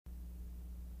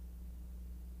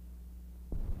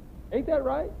Ain't that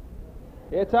right?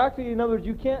 It's actually, in other words,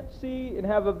 you can't see and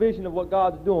have a vision of what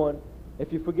God's doing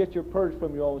if you forget you're purged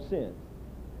from your own sins.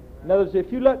 In other words,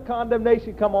 if you let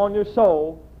condemnation come on your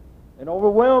soul and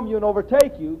overwhelm you and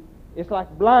overtake you, it's like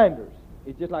blinders.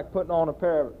 It's just like putting on a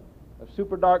pair of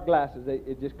super dark glasses.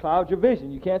 It just clouds your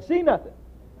vision. You can't see nothing.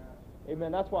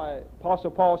 Amen. That's why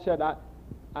Apostle Paul said,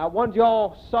 I want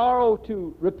y'all sorrow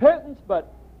to repentance,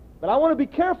 but I want to be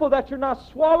careful that you're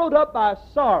not swallowed up by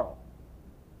sorrow.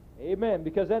 Amen.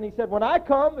 Because then he said, when I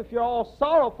come, if you're all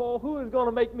sorrowful, who is going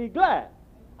to make me glad?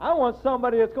 I want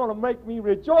somebody that's going to make me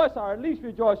rejoice, or at least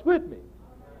rejoice with me.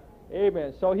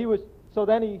 Amen. So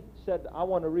then he said, I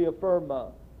want to reaffirm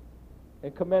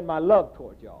and commend my love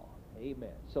toward y'all.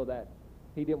 Amen. So that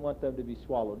he didn't want them to be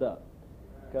swallowed up.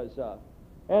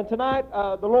 And tonight,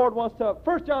 the Lord wants to,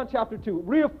 1 John chapter 2,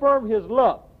 reaffirm his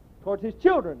love towards his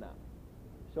children now.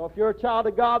 So if you're a child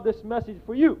of God, this message is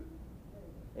for you.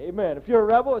 Amen. If you're a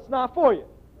rebel, it's not for you.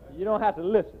 You don't have to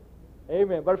listen.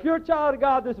 Amen. But if you're a child of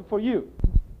God, this is for you.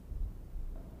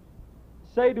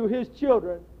 Say to his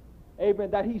children,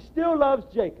 amen, that he still loves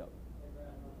Jacob.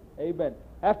 Amen.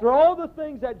 After all the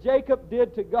things that Jacob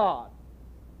did to God,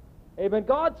 amen,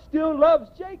 God still loves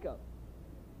Jacob.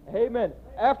 Amen.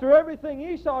 After everything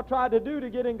Esau tried to do to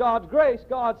get in God's grace,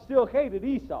 God still hated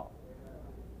Esau.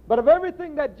 But of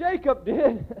everything that Jacob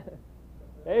did,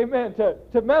 amen,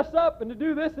 to mess up and to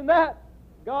do this and that,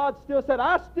 God still said,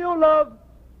 I still love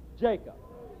Jacob.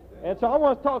 And so I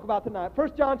want to talk about tonight,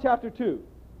 1 John chapter 2,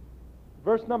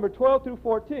 verse number 12 through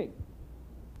 14.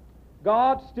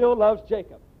 God still loves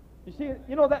Jacob. You see,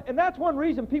 and that's one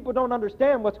reason people don't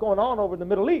understand what's going on over in the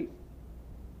Middle East.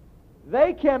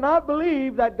 They cannot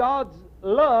believe that God's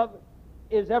love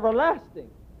is everlasting.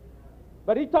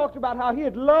 But he talked about how he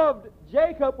had loved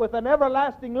Jacob with an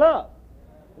everlasting love.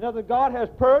 In other words, God has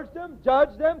purged them,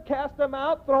 judged them, cast them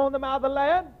out, thrown them out of the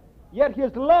land. Yet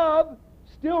his love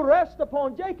still rests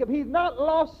upon Jacob. He's not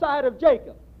lost sight of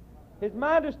Jacob. His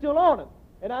mind is still on him.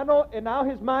 And now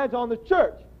his mind's on the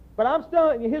church. But I'm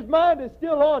telling you, his mind is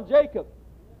still on Jacob.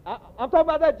 I'm talking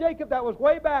about that Jacob that was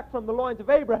way back from the loins of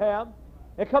Abraham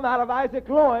and come out of Isaac's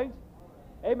loins.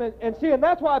 Amen. And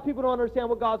that's why people don't understand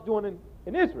what God's doing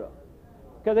in Israel.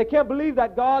 Because they can't believe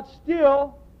that God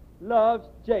still loves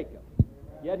Jacob.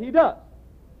 Yet he does.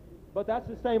 But that's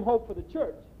the same hope for the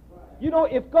church.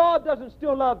 If God doesn't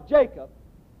still love Jacob,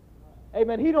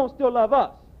 amen, he don't still love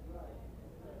us.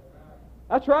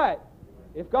 That's right.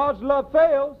 If God's love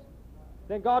fails,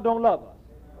 then God don't love us.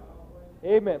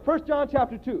 Amen. 1 John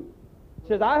chapter 2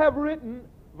 says, I have written,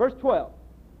 verse 12,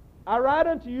 I write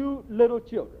unto you, little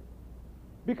children,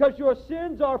 because your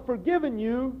sins are forgiven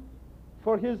you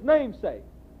for his name's sake.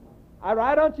 I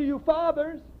write unto you,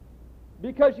 fathers,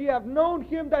 because ye have known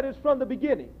him that is from the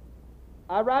beginning.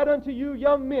 I write unto you,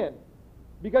 young men,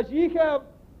 because ye have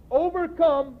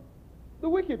overcome the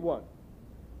wicked one.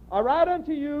 I write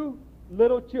unto you,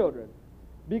 little children,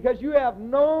 because you have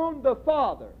known the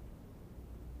Father.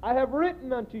 I have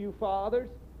written unto you, fathers,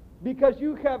 because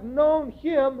you have known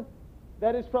him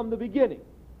that is from the beginning.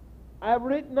 I have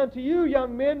written unto you,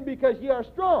 young men, because ye are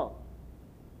strong,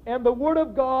 and the word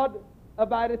of God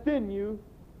abideth in you,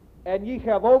 and ye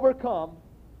have overcome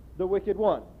the wicked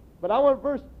one. But I want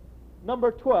verse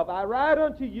number 12. I write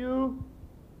unto you,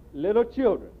 little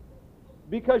children,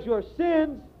 because your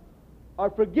sins are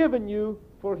forgiven you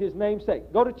for his name's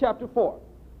sake. Go to chapter 4.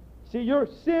 See, your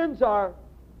sins are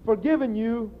forgiven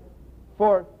you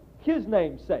for his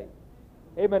name's sake.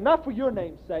 Amen. Not for your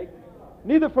name's sake,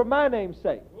 neither for my name's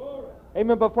sake.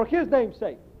 Amen. But for his name's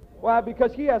sake. Why?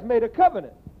 Because he has made a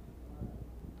covenant.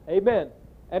 Amen.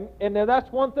 And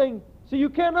that's one thing. See, you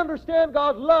can't understand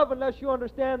God's love unless you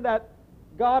understand that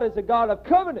God is a God of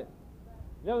covenant.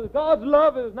 God's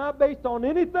love is not based on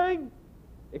anything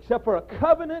except for a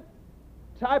covenant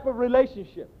type of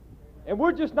relationship. And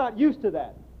we're just not used to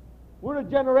that. We're a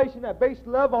generation that based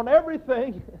love on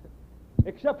everything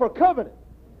except for covenant.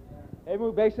 And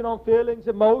we base it on feelings,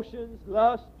 emotions,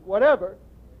 lust, whatever.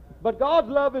 But God's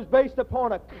love is based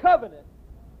upon a covenant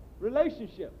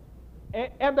relationship.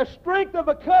 And the strength of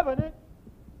a covenant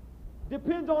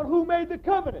depends on who made the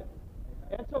covenant.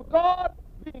 And so God,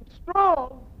 being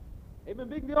strong, amen,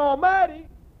 being the Almighty,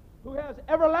 who has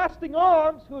everlasting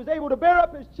arms, who is able to bear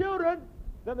up his children,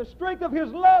 then the strength of his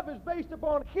love is based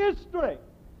upon his strength.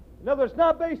 In other words, it's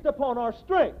not based upon our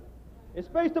strength. It's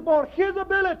based upon his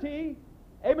ability,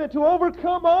 amen, to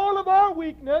overcome all of our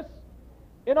weakness,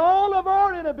 in all of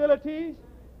our inabilities,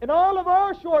 in all of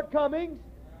our shortcomings,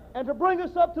 and to bring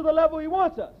us up to the level he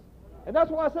wants us. And that's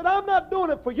why I said, I'm not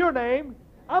doing it for your name.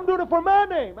 I'm doing it for my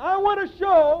name. I want to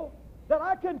show that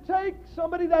I can take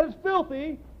somebody that is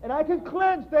filthy and I can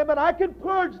cleanse them and I can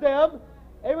purge them,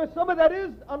 amen, somebody that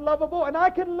is unlovable, and I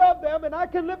can love them and I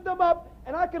can lift them up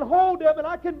and I can hold them and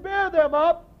I can bear them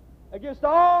up against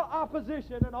all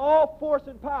opposition and all force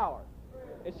and power.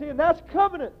 And see, and that's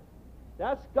covenant.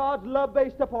 That's God's love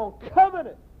based upon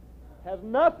covenant. Has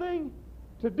nothing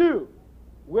to do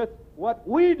with what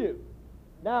we do.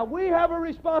 Now, we have a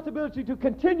responsibility to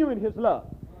continue in His love.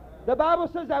 The Bible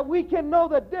says that we can know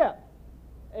the depth,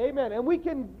 amen, and we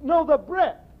can know the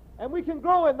breadth, and we can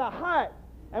grow in the height,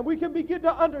 and we can begin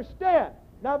to understand.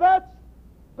 Now, that's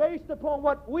based upon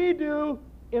what we do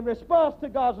in response to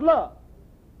God's love.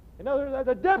 In other words,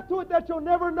 there's a depth to it that you'll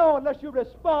never know unless you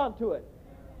respond to it.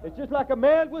 It's just like a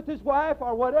man with his wife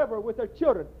or whatever, with their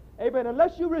children. Amen.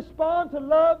 Unless you respond to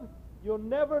love, you'll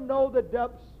never know the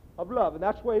depths of love. And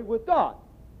that's the way with God.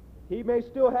 He may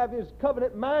still have His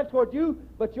covenant mind toward you,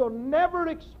 but you'll never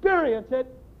experience it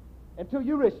until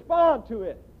you respond to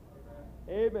it.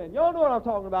 Amen. Y'all know what I'm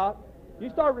talking about. You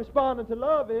start responding to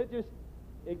love, and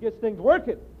it gets things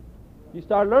working. You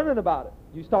start learning about it.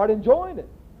 You start enjoying it.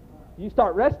 You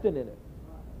start resting in it.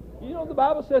 You know, the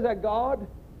Bible says that God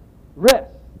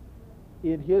rests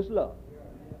in His love.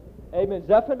 Amen.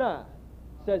 Zephaniah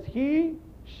says, He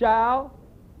shall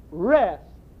rest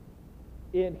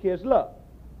in His love.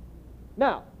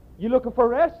 Now, you looking for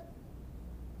rest?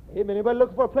 Amen. Anybody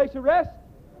looking for a place of rest?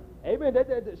 Amen.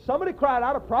 Somebody cried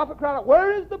out, a prophet cried out,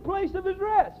 where is the place of His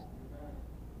rest?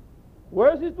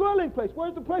 Where's His dwelling place?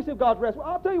 Where's the place of God's rest? Well,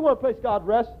 I'll tell you one place God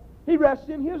rests. He rests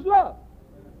in His love.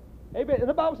 Amen. And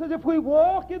the Bible says if we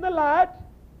walk in the light,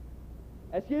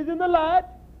 as He is in the light,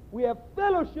 we have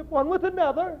fellowship one with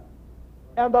another,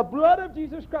 and the blood of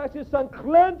Jesus Christ, His Son,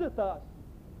 cleanseth us.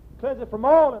 Cleanseth from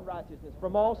all unrighteousness,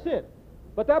 from all sin.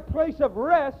 But that place of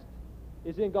rest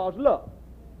is in God's love.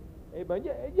 Amen.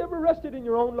 You ever rested in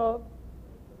your own love?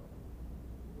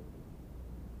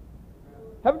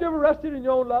 Haven't you ever rested in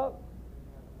your own love?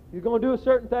 You're going to do a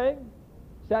certain thing,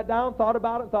 sat down, thought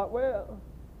about it, and thought, well,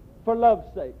 for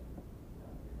love's sake.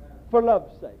 For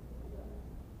love's sake.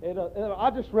 And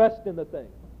I'll just rest in the thing.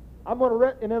 I'm going to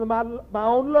rest in my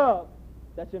own love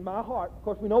that's in my heart. Of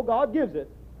course, we know God gives it.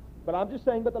 But I'm just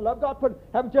saying, but the love God put,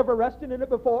 haven't you ever rested in it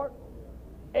before?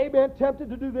 Amen. Tempted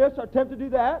to do this or tempted to do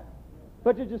that.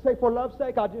 But you just say, for love's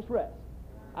sake, I'll just rest.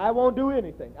 I won't do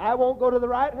anything. I won't go to the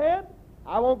right hand.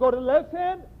 I won't go to the left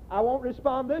hand. I won't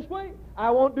respond this way. I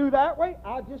won't do that way.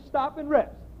 I'll just stop and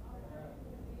rest.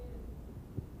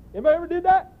 Anybody ever did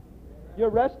that? You're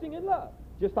resting in love,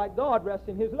 just like God rests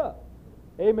in His love.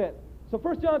 Amen. So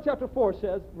 1 John chapter 4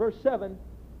 says, verse 7,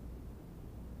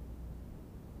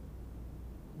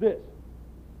 this,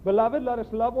 Beloved, let us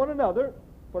love one another,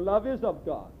 for love is of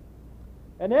God.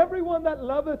 And everyone that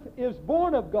loveth is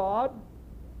born of God,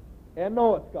 and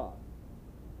knoweth God.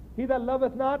 He that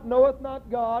loveth not knoweth not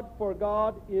God, for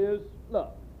God is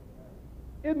love.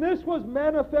 In this was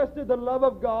manifested the love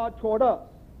of God toward us,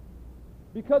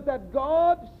 because that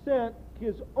God sent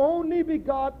His only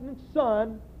begotten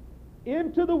Son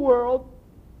into the world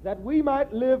that we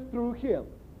might live through Him.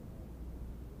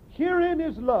 Herein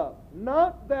is love,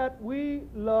 not that we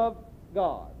loved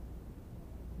God,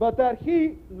 but that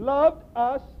He loved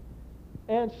us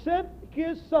and sent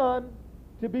His Son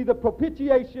to be the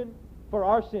propitiation for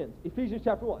our sins. Ephesians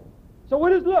chapter 1. So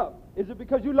what is love? Is it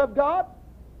because you love God?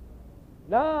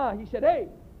 Nah, he said, hey,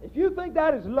 if you think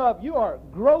that is love, you are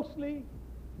grossly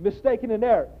mistaken in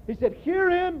error. He said,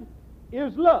 herein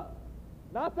is love.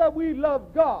 Not that we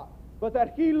love God, but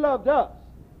that He loved us.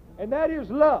 And that is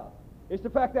love. It's the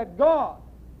fact that God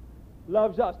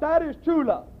loves us. That is true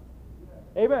love.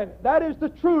 Amen. That is the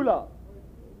true love.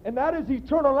 And that is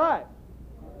eternal life.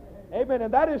 Amen.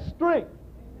 And that is strength.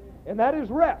 And that is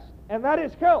rest. And that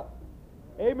is health.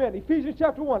 Amen. Ephesians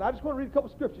chapter 1. I just want to read a couple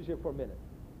scriptures here for a minute.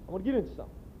 I want to get into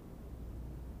something.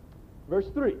 Verse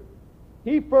 3.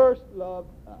 He first loved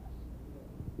us.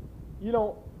 You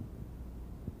know,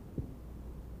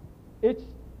 it's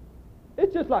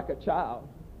just like a child.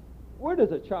 Where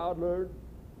does a child learn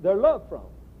their love from?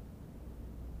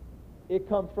 It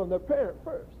comes from their parent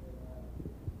first.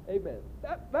 Amen.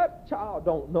 That child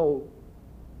don't know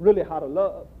really how to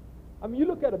love. I mean, you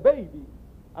look at a baby.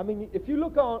 I mean, if you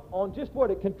look on just what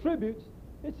it contributes,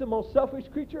 it's the most selfish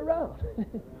creature around.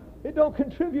 It don't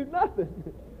contribute nothing.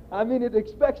 I mean, it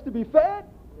expects to be fed,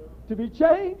 to be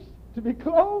changed, to be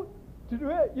clothed, to do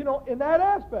it, you know, in that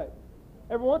aspect.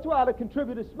 Every once in a while it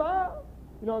contribute a smile,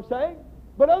 you know what I'm saying?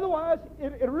 But otherwise,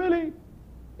 it really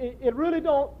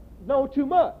don't know too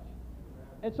much.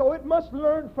 And so it must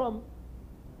learn from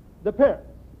the parents,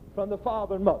 from the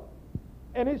father and mother.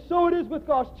 And so it is with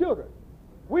God's children.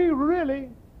 We really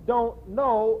don't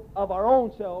know of our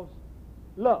own selves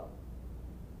love.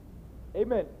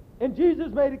 Amen. And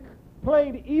Jesus made it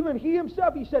plain, even he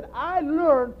himself, he said, I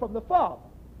learned from the Father.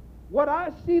 What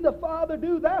I see the Father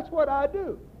do, that's what I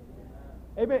do.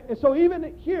 Amen. And so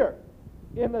even here,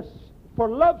 for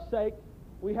love's sake,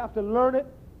 we have to learn it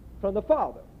from the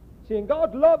Father. See, and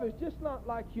God's love is just not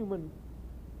like human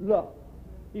love.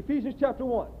 Ephesians chapter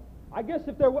 1. I guess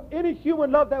if there were any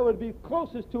human love that would be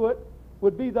closest to it,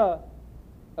 would be a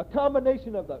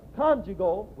combination of the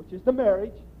conjugal, which is the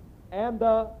marriage, and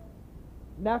the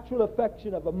natural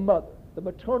affection of a mother. The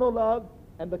maternal love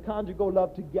and the conjugal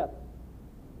love together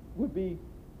would be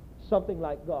something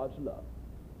like God's love.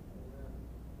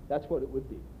 That's what it would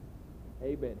be.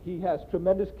 Amen. He has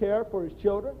tremendous care for his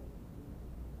children,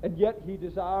 and yet he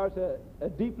desires a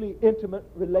deeply intimate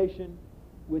relation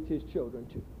with his children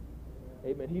too.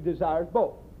 Amen. He desires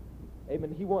both.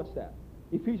 Amen. He wants that.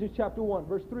 Ephesians chapter 1,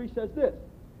 verse 3 says this.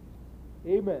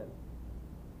 Amen.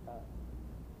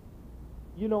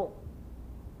 I'm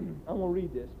going to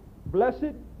read this.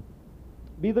 Blessed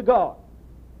be the God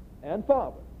and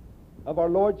Father of our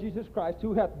Lord Jesus Christ,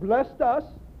 who hath blessed us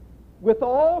with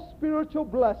all spiritual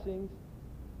blessings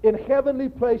in heavenly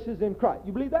places in Christ.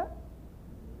 You believe that?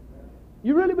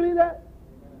 You really believe that?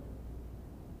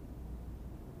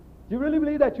 Do you really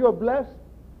believe that you're blessed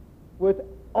with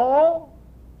all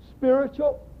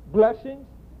spiritual blessings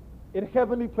in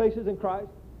heavenly places in Christ?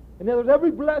 In other words,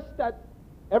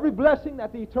 every blessing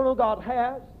that the eternal God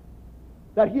has,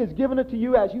 that he has given it to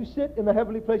you as you sit in the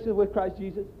heavenly places with Christ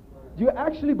Jesus. Do you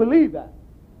actually believe that?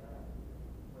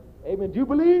 Amen. Do you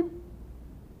believe?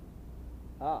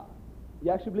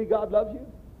 You actually believe God loves you?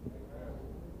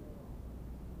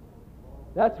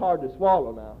 That's hard to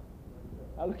swallow now.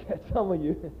 I look at some of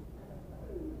you.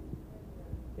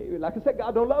 Like I said,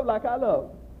 God don't love like I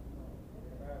love.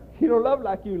 He don't love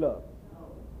like you love.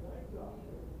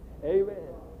 Amen.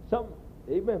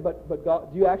 Amen. But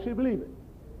God, do you actually believe it?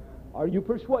 Are you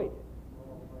persuaded?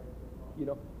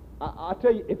 I'll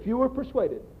tell you, if you were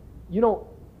persuaded, you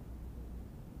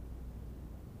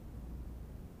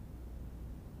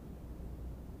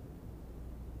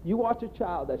watch a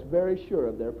child that's very sure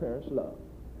of their parents' love.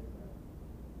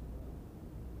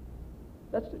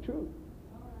 That's the truth.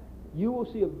 You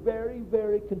will see a very,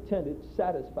 very contented,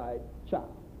 satisfied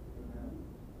child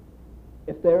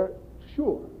if they're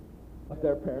sure of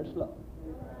their parents' love.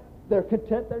 They're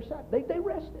content, they're satisfied. They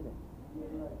rest in it.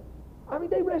 I mean,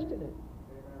 they rest in it.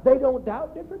 They don't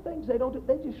doubt different things. They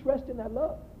just rest in that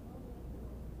love.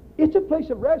 It's a place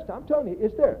of rest. I'm telling you,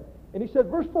 it's there. And he said,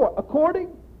 verse 4, according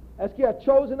as he hath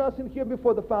chosen us in him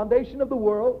before the foundation of the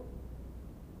world,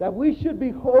 that we should be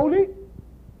holy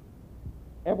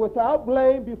and without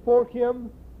blame before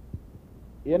him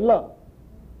in love.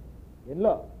 In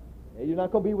love. And you're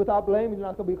not going to be without blame, you're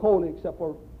not going to be holy except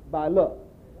for by love.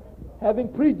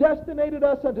 Having predestinated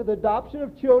us unto the adoption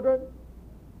of children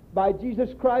by Jesus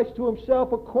Christ to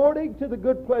himself, according to the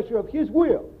good pleasure of his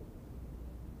will,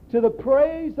 to the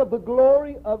praise of the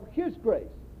glory of his grace,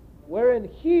 wherein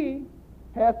he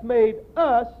hath made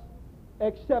us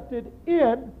accepted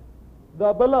in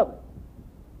the beloved.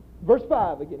 Verse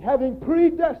 5 again. Having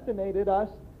predestinated us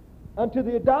unto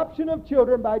the adoption of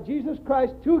children by Jesus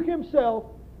Christ to himself,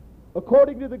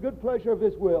 according to the good pleasure of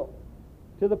his will,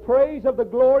 to the praise of the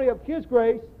glory of his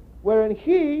grace, wherein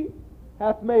he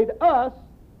hath made us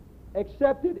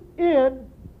accepted in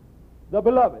the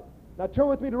beloved. Now turn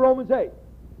with me to Romans 8.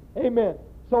 Amen.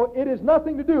 So it is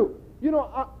nothing to do.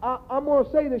 I'm going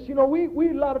to say this. We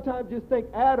a lot of times just think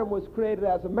Adam was created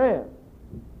as a man,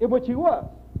 in which he was.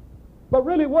 But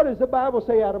really, what does the Bible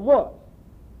say Adam was?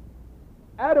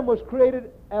 Adam was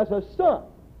created as a son.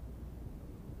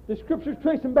 The scriptures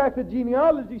tracing back the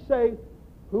genealogy say,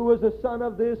 who was the son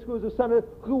of this, who was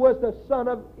the son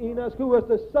of Enos, who was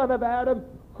the son of Adam,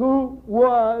 who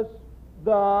was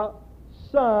the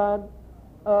son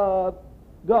of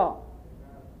God.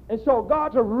 And so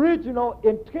God's original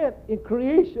intent in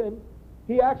creation,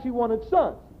 he actually wanted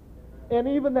sons. And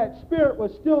even that spirit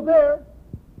was still there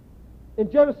in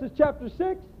Genesis chapter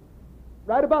 6,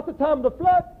 right about the time of the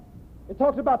flood. It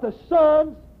talks about the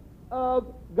sons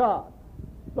of God.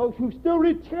 Those who still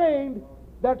retained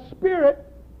that spirit,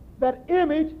 that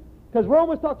image, because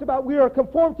Romans talks about we are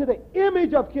conformed to the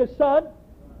image of his son.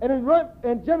 And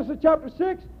in Genesis chapter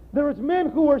 6, there was men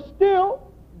who were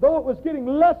still, though it was getting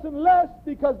less and less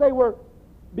because they were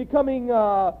becoming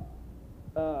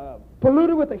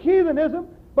polluted with the heathenism,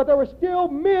 but there were still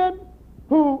men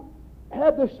who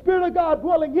had the Spirit of God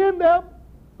dwelling in them,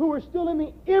 who were still in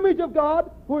the image of God,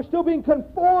 who were still being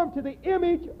conformed to the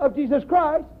image of Jesus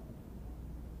Christ.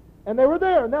 And they were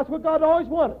there, and that's what God always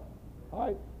wanted. All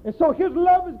right? And so his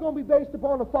love is going to be based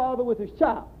upon a father with his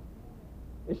child.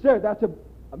 It's there. That's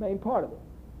a main part of it.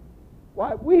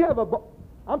 Why?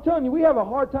 I'm telling you, we have a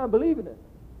hard time believing it.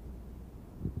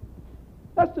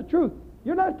 That's the truth.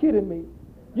 You're not kidding me.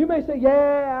 You may say,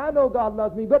 yeah, I know God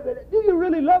loves me, but do you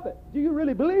really love it? Do you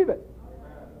really believe it?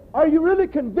 Are you really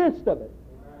convinced of it?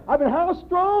 I mean, how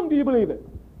strong do you believe it?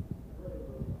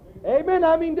 Amen.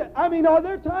 I mean, are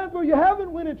there times where you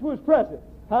haven't went into his presence?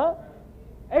 Huh?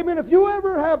 Amen. If you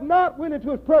ever have not went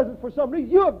into his presence for some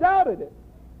reason, you have doubted it.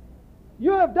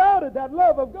 You have doubted that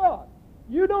love of God.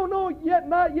 You don't know yet,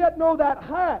 not yet know that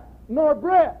height, nor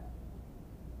breadth.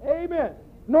 Amen.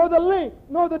 Nor the length,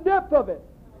 nor the depth of it.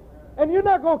 And you're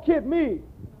not going to kid me.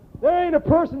 There ain't a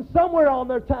person somewhere on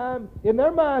their time, in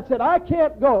their mind, said, I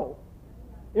can't go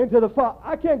into the Father.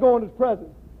 I can't go in his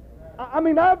presence. I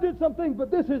mean, I've did some things,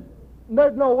 but there's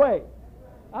no way.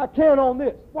 I can't on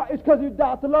this. Why? It's because you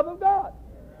doubt the love of God.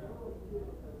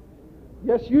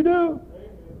 Yes, you do.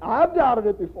 I've doubted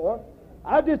it before.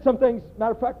 I did some things.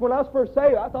 Matter of fact, when I was first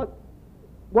saved, I thought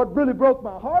what really broke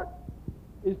my heart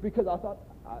is because I thought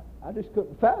I just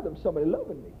couldn't fathom somebody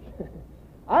loving me.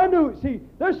 I knew, see,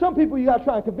 there's some people you got to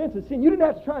try and convince of sin. You didn't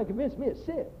have to try and convince me of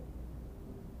sin.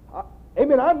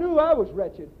 Amen. I knew I was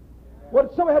wretched.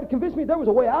 What somebody had to convince me there was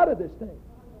a way out of this thing.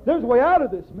 There was a way out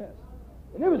of this mess.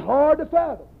 And it was hard to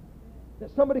fathom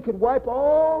that somebody could wipe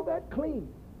all that clean.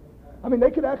 I mean,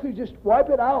 they could actually just wipe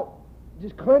it out,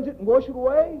 just cleanse it and wash it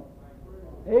away.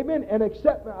 Amen. And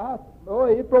accept me.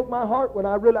 It broke my heart when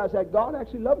I realized that God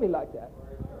actually loved me like that.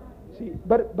 See,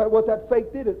 but what that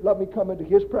faith did, it let me come into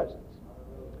his presence.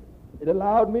 It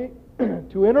allowed me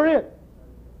to enter in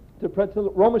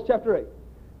to Romans chapter 8,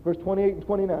 verse 28 and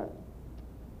 29.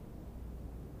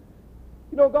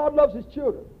 You know, God loves his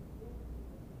children.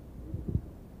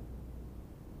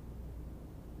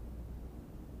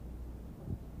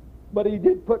 But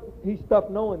he stuffed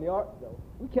Noah in the ark, though.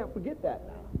 We can't forget that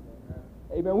now.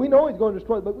 Amen. We know he's going to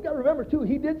destroy it, but we got to remember, too,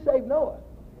 he did save Noah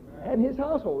and his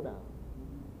household now.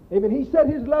 Amen. He set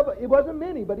his love, it wasn't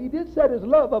many, but he did set his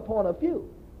love upon a few.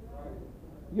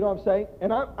 You know what I'm saying?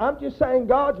 And I'm just saying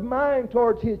God's mind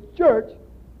towards his church,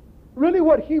 really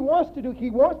what he wants to do, he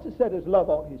wants to set his love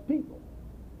on his people.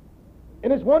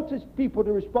 And he wants his people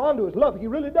to respond to his love. He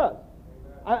really does.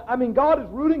 I mean, God is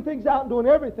rooting things out and doing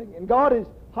everything. And God is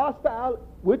hostile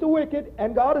with the wicked,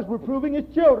 and God is reproving his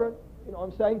children. You know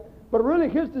what I'm saying? But really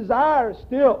his desire is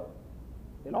still,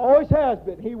 it always has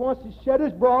been, he wants to shed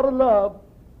his broad of love,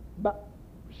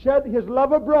 shed his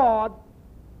love abroad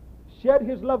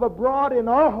in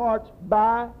our hearts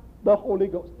by the Holy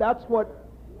Ghost. That's what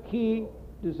he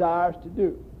desires to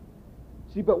do.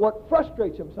 See, but what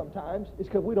frustrates him sometimes is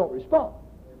because we don't respond.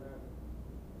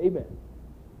 Amen.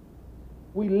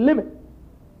 We limit it.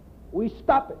 We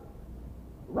stop it.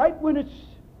 Right when it's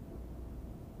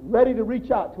ready to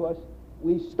reach out to us,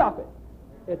 we stop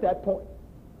it at that point.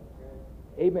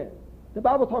 Amen. The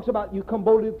Bible talks about you come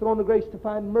boldly to the throne of grace to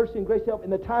find mercy and grace to help in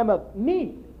the time of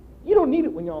need. You don't need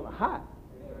it when you're on the high.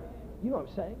 You know what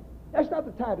I'm saying? That's not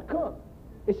the time to come.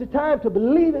 It's the time to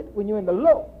believe it when you're in the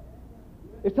low.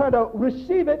 It's time to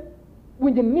receive it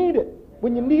when you need it.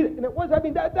 When you need it. And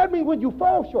that means when you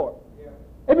fall short.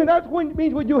 I mean, that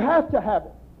means when you have to have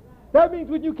it. That means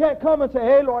when you can't come and say,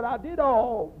 hey, Lord, I did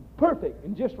all perfect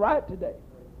and just right today.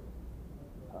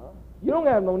 You don't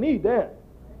have no need there.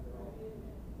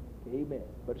 Amen.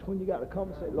 But it's when you got to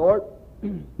come and say, Lord,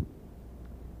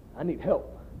 I need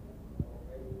help.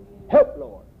 Help,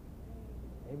 Lord.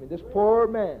 Amen. This poor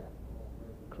man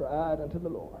cried unto the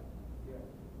Lord.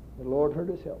 The Lord heard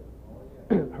his help.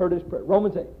 Heard his prayer.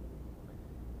 Romans 8.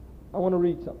 I want to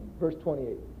read something. Verse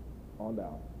 28 on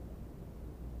down.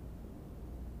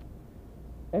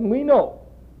 And we know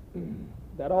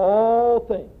that all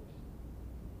things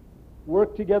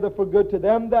work together for good to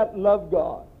them that love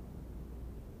God.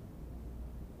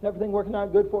 Is everything working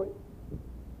out good for you?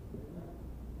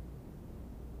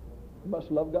 You must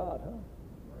love God, huh?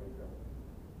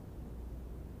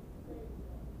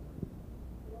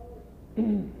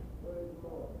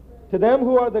 To them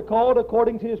who are the called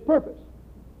according to his purpose.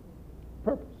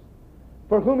 Purpose.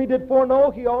 For whom he did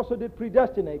foreknow, he also did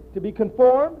predestinate to be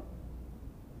conformed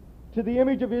to the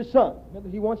image of his Son. Remember,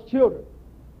 he wants children.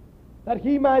 That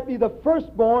he might be the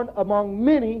firstborn among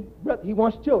many, but he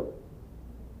wants children.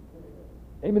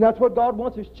 Amen. That's what God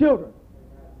wants, his children.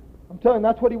 I'm telling you,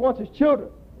 that's what he wants, his children.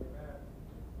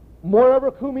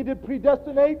 Moreover, whom he did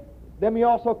predestinate, them he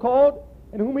also called.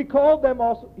 And whom he called, them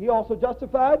he also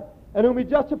justified. And whom he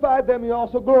justified, them he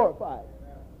also glorified.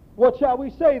 What shall we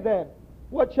say then?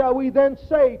 What shall we then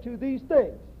say to these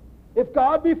things? If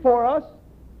God be for us,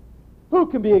 who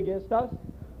can be against us?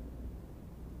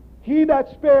 He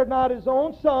that spared not his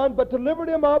own Son, but delivered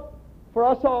him up for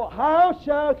us all, how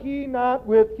shall he not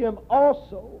with him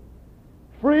also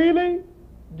freely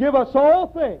give us all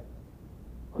things?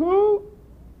 Who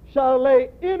shall lay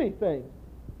anything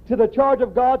to the charge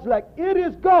of God's elect? It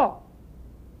is God.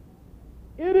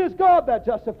 It is God that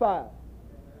justifieth.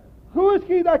 Who is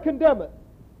he that condemneth?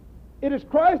 It is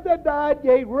Christ that died,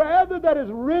 yea, rather that is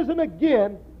risen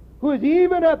again, who is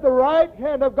even at the right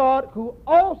hand of God, who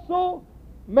also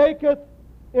maketh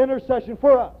intercession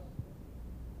for us.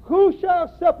 Who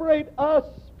shall separate us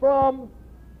from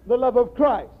the love of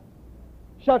Christ?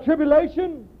 Shall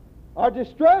tribulation, our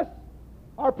distress,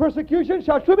 our persecution,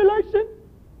 shall tribulation?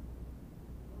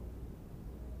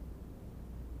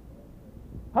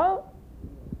 Huh?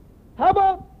 How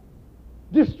about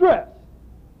distress?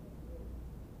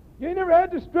 You ain't never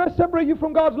had distress separate you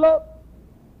from God's love?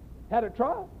 Had a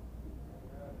trial?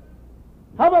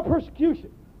 How about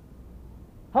persecution?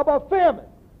 How about famine,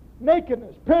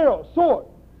 nakedness, peril, sword?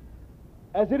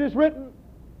 As it is written,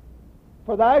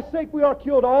 for thy sake we are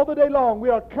killed all the day long. We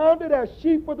are counted as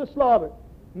sheep for the slaughter.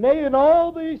 Nay, in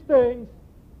all these things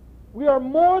we are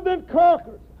more than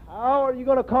conquerors. How are you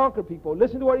going to conquer, people?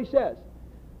 Listen to what he says.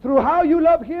 Through how you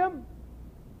love him.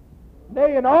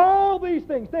 Nay, in all these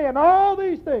things, nay, in all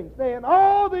these things, nay, in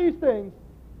all these things,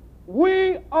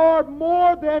 we are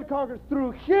more than conquerors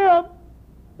through him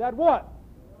that what?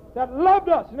 That loved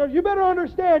us. You know, you better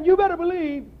understand, you better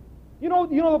believe. You know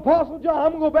the Apostle John,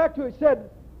 I'm going to go back to it, said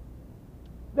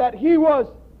that he was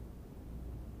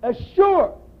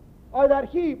assured, or that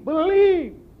he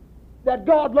believed that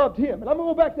God loved him. And I'm going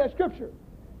to go back to that scripture.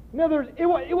 In other words, it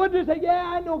wasn't just say, yeah,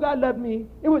 I know God loved me.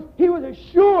 He was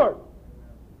assured.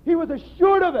 He was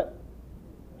assured of it.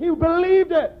 He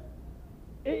believed it.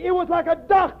 It was like a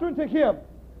doctrine to him.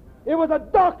 It was a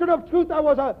doctrine of truth that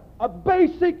was a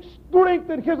basic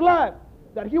strength in his life.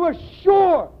 That he was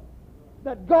sure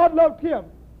that God loved him.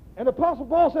 And the Apostle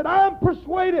Paul said, I am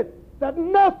persuaded that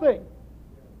nothing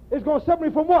is going to separate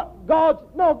me from what?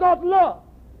 God's love.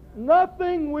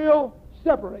 Nothing will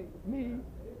separate me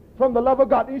from the love of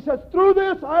God. And he says, through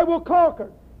this I will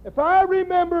conquer. If I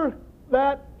remember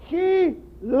that he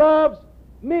loves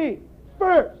me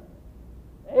first.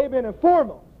 Amen. And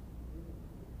foremost.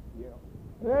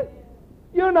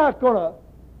 You're not going to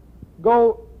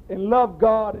go and love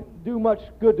God and do much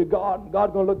good to God, and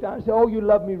God's going to look down and say, oh, you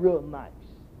love me real nice.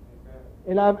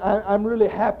 And I'm really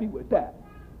happy with that.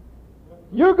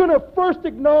 You're going to first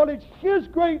acknowledge his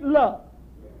great love.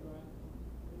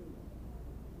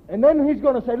 And then he's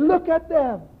going to say, look at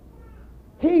them.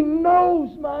 He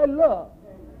knows my love.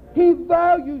 He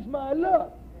values my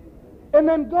love. And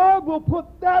then God will put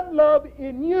that love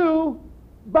in you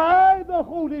by the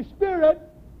Holy Spirit,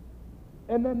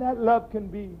 and then that love can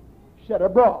be shed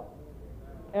abroad.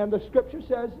 And the scripture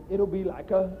says it'll be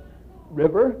like a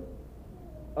river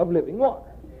of living water.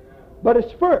 But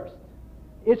it's first.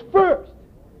 It's first.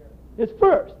 It's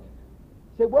first.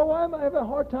 Say, well, why am I having a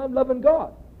hard time loving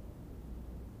God?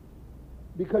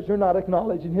 Because you're not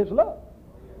acknowledging his love.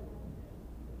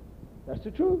 That's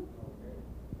the truth.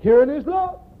 Herein his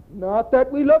love. Not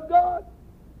that we love God.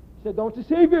 He said, don't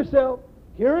deceive yourself.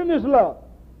 Herein his love.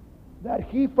 That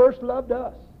he first loved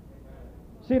us.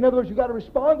 See, in other words, you've got to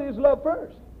respond to his love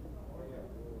first.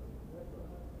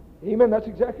 Amen. That's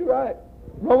exactly right.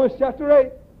 Romans chapter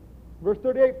 8, verse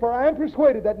 38. For I am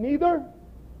persuaded that neither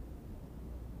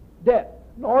death,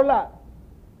 nor life,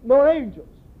 nor angels,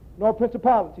 nor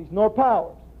principalities, nor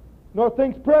powers, nor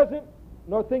things present,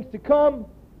 nor things to come,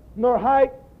 nor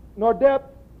height, nor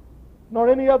depth, nor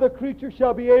any other creature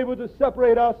shall be able to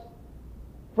separate us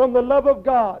from the love of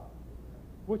God,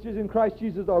 which is in Christ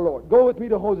Jesus our Lord. Go with me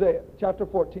to Hosea chapter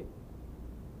 14.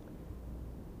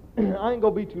 I ain't going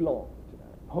to be too long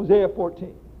tonight. Hosea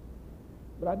 14.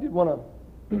 But I did want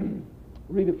to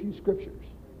read a few scriptures.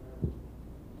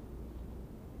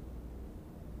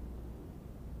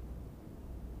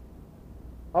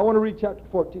 I want to read chapter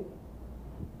 14.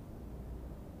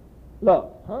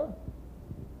 Love, huh?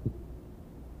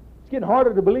 It's getting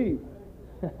harder to believe.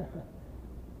 I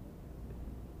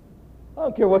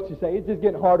don't care what you say. It's just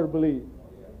getting harder to believe.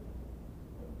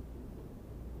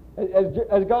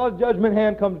 As God's judgment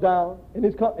hand comes down, and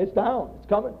it's down, it's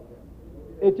coming.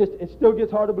 It still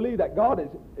gets hard to believe that God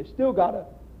is still got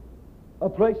a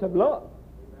place of love.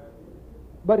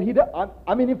 But if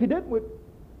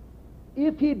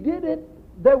he didn't,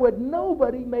 there would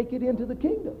nobody make it into the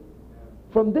kingdom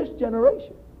from this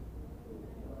generation.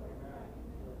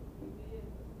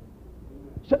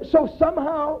 So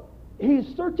somehow he's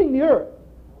searching the earth.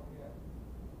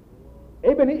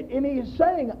 Amen. And he's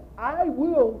saying, I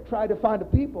will try to find a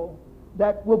people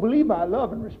that will believe my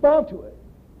love and respond to it.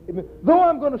 Amen. Though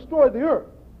I'm going to destroy the earth,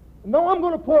 and though I'm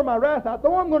going to pour my wrath out,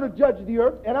 though I'm going to judge the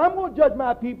earth, and I'm going to judge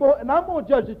my people, and I'm going to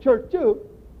judge the church too,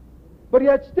 but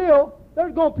yet still,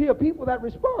 there's going to be a people that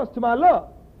responds to my love,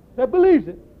 that believes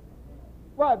it.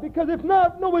 Why? Because if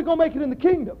not, nobody's going to make it in the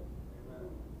kingdom.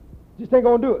 Just ain't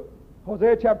going to do it.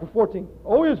 Hosea chapter 14.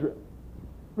 O Israel,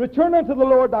 return unto the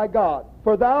Lord thy God,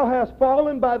 for thou hast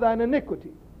fallen by thine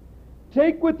iniquity.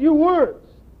 Take with you words,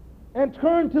 and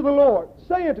turn to the Lord.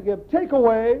 Say unto him, take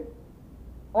away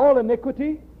all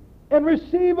iniquity, and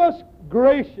receive us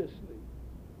graciously.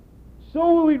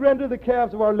 So will we render the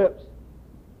calves of our lips.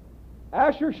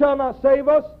 Asher shall not save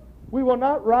us. We will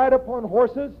not ride upon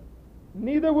horses.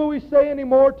 Neither will we say any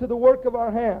more to the work of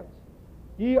our hands,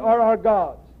 ye are our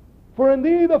gods. For in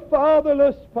thee the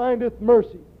fatherless findeth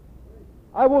mercy.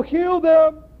 I will heal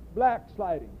them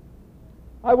backsliding.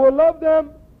 I will love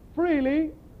them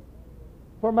freely,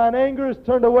 for mine anger is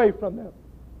turned away from them.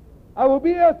 I will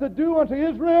be as the dew unto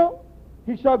Israel.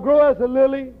 He shall grow as a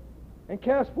lily, and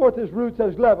cast forth his roots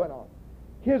as Lebanon.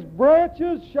 His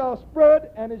branches shall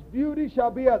spread, and his beauty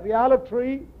shall be as the olive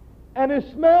tree, and his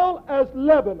smell as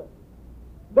Lebanon.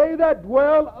 They that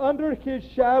dwell under his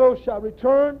shadow shall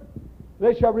return.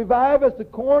 They shall revive as the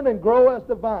corn and grow as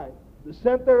the vine. The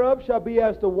scent thereof shall be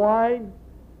as the wine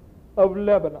of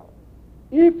Lebanon.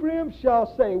 Ephraim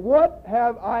shall say, what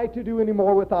have I to do any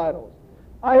more with idols?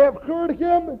 I have heard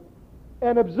him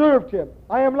and observed him.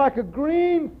 I am like a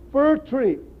green fir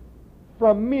tree.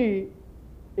 From me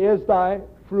is thy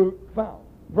fruit found.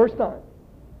 Verse 9.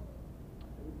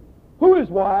 Who is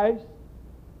wise?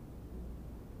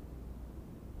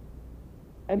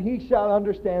 And he shall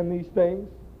understand these things.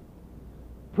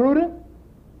 Prudent,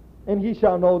 and he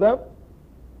shall know them.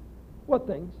 What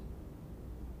things?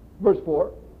 Verse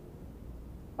 4.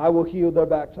 I will heal their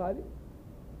backsliding.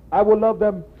 I will love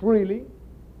them freely.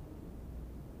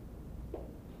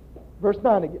 Verse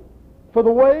 9 again. For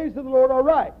the ways of the Lord are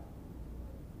right,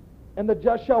 and the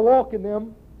just shall walk in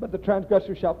them, but the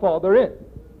transgressor shall fall therein.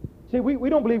 See, we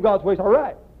don't believe God's ways are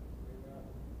right.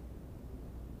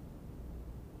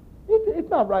 It's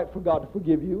not right for God to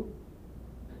forgive you.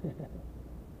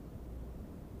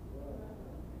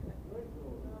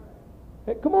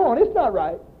 Hey, come on, it's not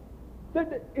right.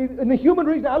 In the human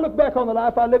reason, I look back on the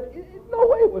life I lived, no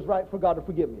way it was right for God to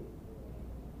forgive me.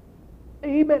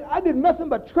 Amen. I did nothing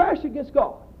but trash against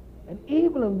God and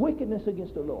evil and wickedness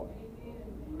against the Lord.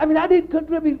 I mean, I didn't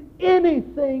contribute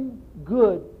anything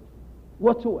good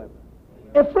whatsoever.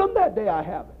 And from that day I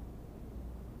haven't.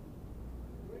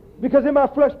 Because in my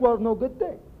flesh was no good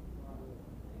thing.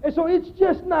 And so it's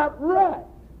just not right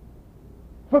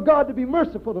for God to be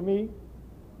merciful to me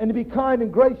and to be kind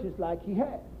and gracious like he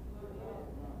has.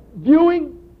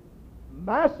 Viewing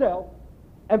myself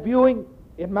and viewing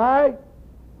in my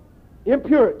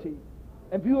impurity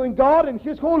and viewing God and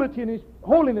his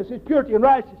holiness, his purity and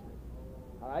righteousness.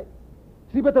 All right?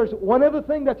 See, but there's one other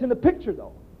thing that's in the picture,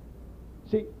 though.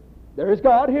 See, there is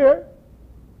God here.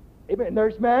 Amen. And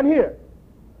there's man here.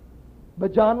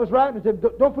 But John was right and said,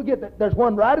 don't forget that there's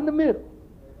one right in the middle.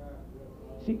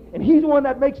 See, and he's the one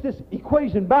that makes this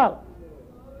equation balance.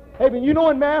 Amen. You know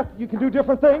in math, you can do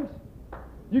different things.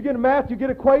 You get in math, you get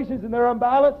equations, and they're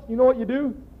unbalanced. You know what you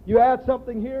do? You add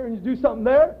something here and you do something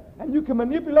there, and you can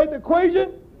manipulate the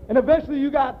equation, and eventually you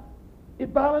got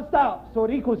it balanced out so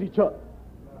it equals each other.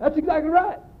 That's exactly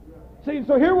right. See,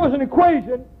 so here was an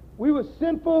equation. We were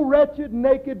sinful, wretched,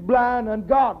 naked, blind,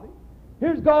 ungodly.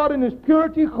 Here's God in his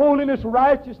purity, holiness,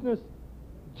 righteousness,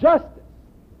 justice.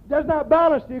 Does not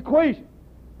balance the equation.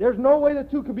 There's no way the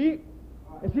two can be equal.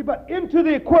 And see, but into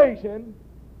the equation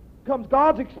comes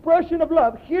God's expression of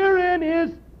love. Herein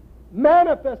is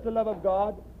manifest the love of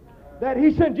God, that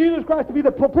he sent Jesus Christ to be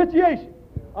the propitiation.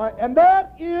 All right, and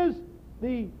that is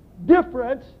the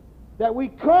difference that we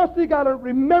constantly got to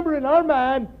remember in our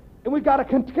mind, and we've got to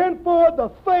contend for the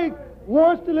faith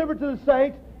once delivered to the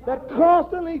saints, that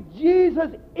constantly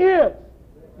Jesus is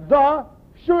the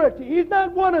surety. He's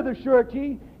not one of the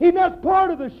surety. He's not part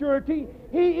of the surety.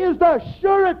 He is the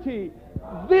surety.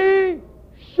 The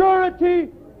surety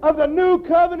of the new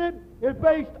covenant is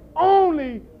based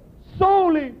only,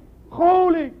 solely,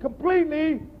 wholly,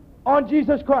 completely on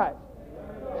Jesus Christ.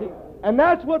 See? And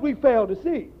that's what we fail to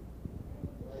see.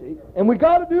 See? And we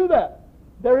got to do that.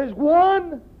 There is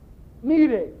one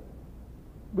mediator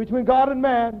between God and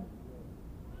man.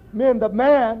 The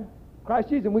man, Christ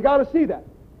Jesus. And we got to see that.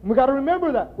 And we got to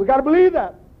remember that. We got to believe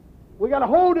that. We got to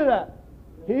hold to that.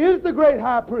 He is the great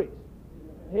high priest.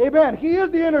 Amen. He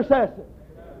is the intercessor.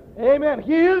 Amen.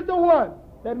 He is the one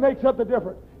that makes up the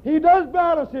difference. He does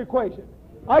balance the equation.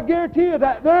 I guarantee you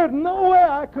that there's no way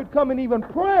I could come and even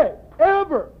pray,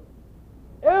 ever,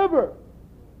 ever,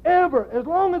 ever, as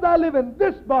long as I live in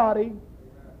this body,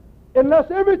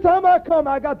 unless every time I come,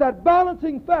 I got that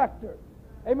balancing factor.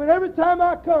 Amen. Every time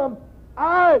I come,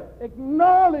 I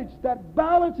acknowledge that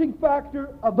balancing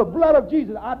factor of the blood of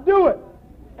Jesus. I do it.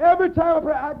 Every time I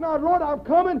pray, I acknowledge, Lord, I'm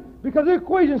coming, because the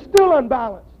equation's still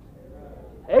unbalanced.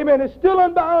 Amen. It's still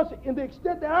unbalanced in the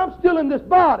extent that I'm still in this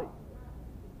body.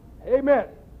 Amen.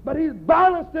 But He's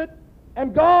balanced it,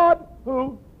 and God,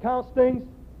 who counts things,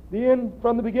 the end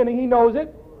from the beginning, He knows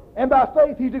it, and by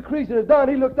faith He decrees it is done.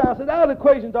 He looked down and said, that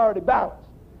equation's already balanced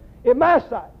in my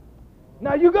sight.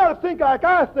 Now you got to think like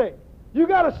I think. You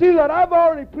got to see that I've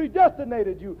already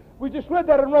predestinated you. We just read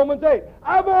that in Romans 8.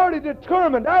 I've already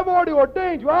determined, I've already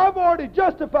ordained you, I've already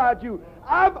justified you.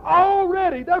 I've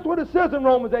already, that's what it says in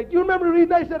Romans 8. You remember reading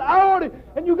that? He said, I already,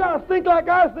 and you got to think like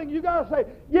I think. You got to say,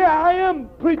 yeah, I am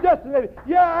predestinated.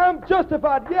 Yeah, I'm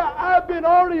justified. Yeah, I've been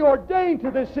already ordained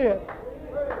to this sin.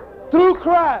 Through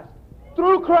Christ.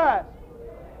 Through Christ.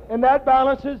 And that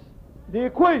balances the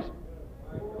equation.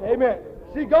 Amen.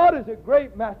 See, God is a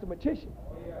great mathematician.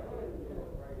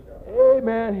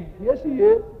 Amen. Yes, He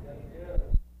is.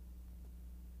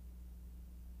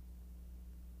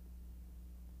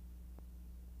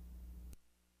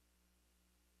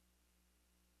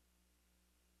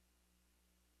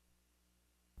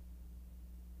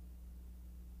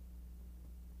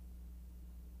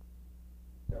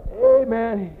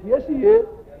 Amen. Yes, He is.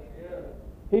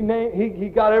 He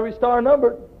got every star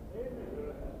numbered.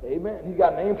 Amen. He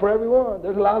got a name for every one.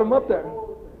 There's a lot of them up there.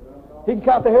 He can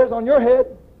count the hairs on your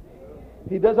head.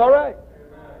 He does all right.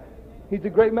 He's a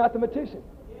great mathematician.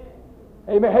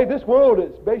 Amen. Hey, this world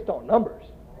is based on numbers.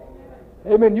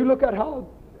 Amen. You look at how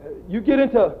you get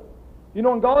into,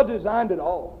 and God designed it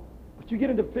all. But you get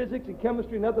into physics and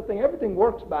chemistry and other things. Everything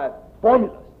works by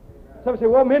formulas. Some say,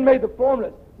 well, men made the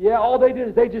formulas. Yeah, all they did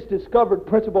is they just discovered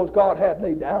principles God had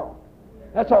laid down.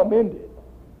 That's all men did.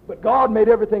 But God made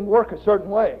everything work a certain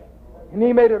way. And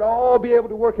He made it all be able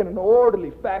to work in an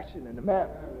orderly fashion and a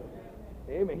manner.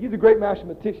 Amen. He's a great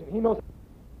mathematician. He knows.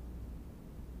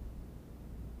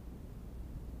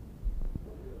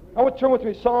 I want to turn with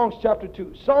me Songs chapter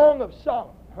 2. Song of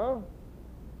Solomon. Huh?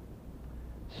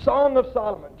 Song of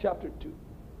Solomon chapter 2.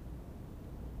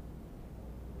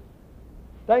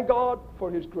 Thank God for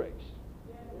His grace.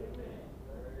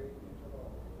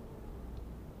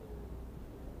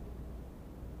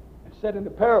 It said in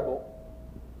the parable,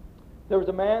 there was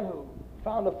a man who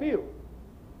found a field.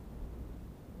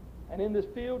 And in this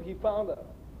field he found a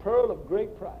pearl of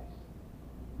great price.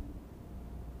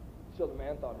 So the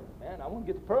man thought, man, I want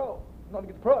to get the pearl. I want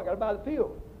to get the pearl. I got to buy the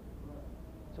field.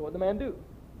 So what did the man do?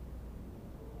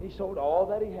 He sold all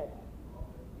that he had.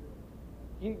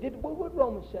 What would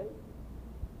Romans say?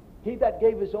 He that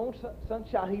gave his own son,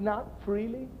 shall he not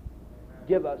freely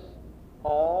give us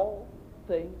all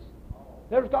things?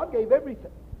 Notice God gave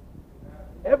everything.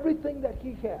 Everything that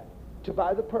he had to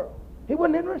buy the pearl. He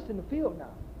wasn't interested in the field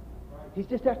now. He's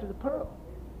just after the pearl.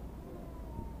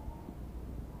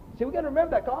 See, we got to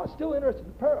remember that God's still interested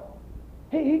in the pearl.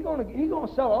 He's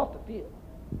gonna sell off the field,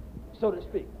 so to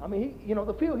speak. I mean,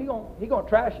 the field he gonna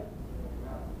trash it.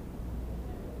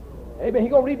 Amen.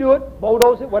 He's gonna redo it,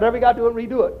 bulldoze it, whatever he got to do,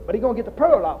 redo it. But he's gonna get the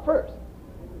pearl out first.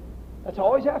 That's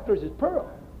all he's after is his pearl.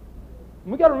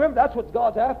 And we got to remember that's what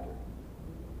God's after.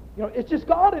 It's just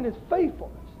God and His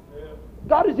faithfulness.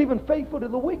 God is even faithful to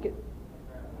the wicked,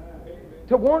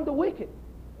 to warn the wicked.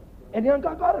 And the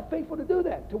ungodly, God is faithful to do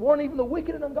that, to warn even the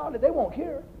wicked and ungodly. They won't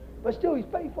hear, but still He's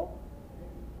faithful.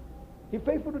 He's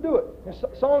faithful to do it. In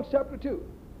Psalms chapter 2,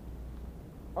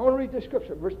 I want to read this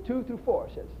scripture, verse 2 through 4.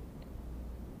 It says,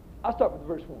 I'll start with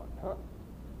verse 1.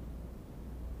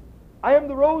 I am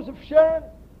the rose of Sharon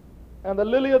and the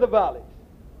lily of the valleys.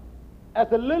 As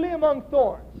the lily among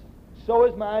thorns, so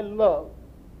is my love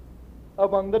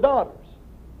among the daughters.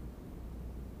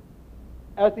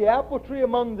 As the apple tree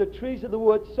among the trees of the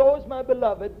wood, so is my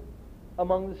beloved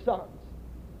among the sons.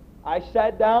 I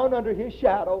sat down under His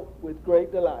shadow with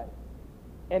great delight,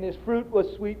 and His fruit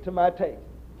was sweet to my taste.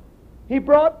 He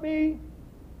brought me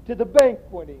to the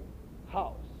banqueting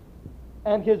house,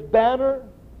 and His banner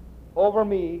over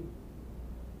me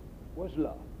was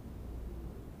love.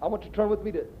 I want you to turn with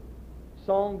me to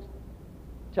Songs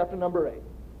chapter number 8. Do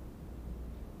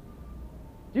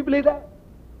you believe that?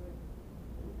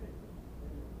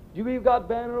 Do you believe God's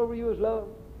banner over you is love?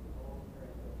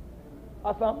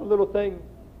 I found a little thing.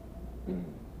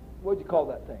 What do you call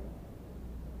that thing?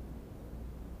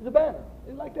 It's a banner.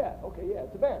 It's like that. Okay, yeah,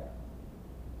 it's a banner.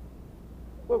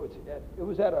 Where was it at? It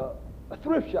was at a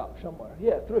thrift shop somewhere.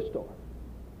 Yeah, thrift store.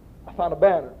 I found a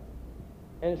banner.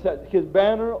 And it said, his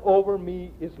banner over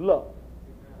me is love.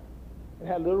 It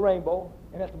had a little rainbow.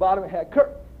 And at the bottom it had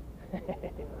Kirk.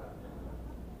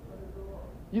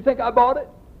 You think I bought it?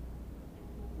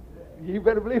 You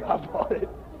better believe I bought it.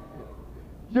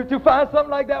 To find something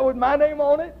like that with my name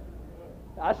on it,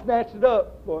 I snatched it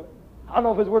up. Boy, I don't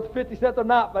know if it's worth 50 cents or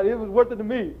not, but it was worth it to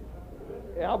me.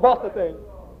 And I bought the thing.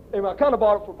 Amen. I kind of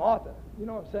bought it for Martha. You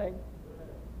know what I'm saying?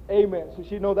 Amen. So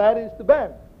she know that is the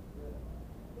banner.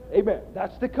 Amen.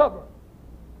 That's the cover.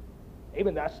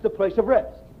 Amen. That's the place of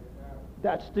rest.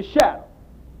 That's the shadow.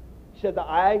 He said that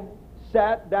I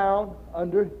sat down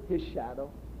under his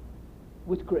shadow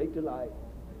with great delight.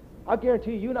 I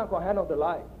guarantee you're not going to have no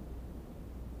delight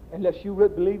unless you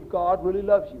believe God really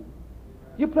loves you.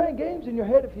 You're playing games in your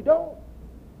head if you don't.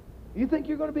 You think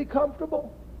you're going to be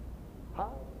comfortable? Huh?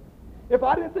 If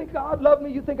I didn't think God loved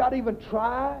me, you think I'd even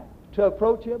try to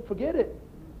approach him? Forget it.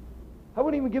 I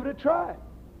wouldn't even give it a try.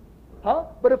 Huh?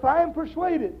 But if I am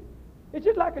persuaded, it's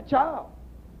just like a child.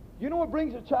 You know what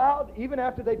brings a child, even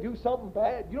after they do something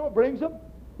bad? You know what brings them?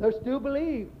 They still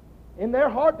believe. In their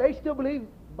heart, they still believe,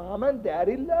 Mama and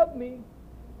Daddy love me.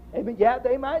 Amen. Yeah,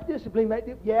 they might discipline me.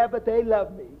 Yeah, but they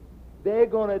love me. They're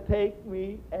going to take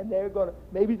me and they're going to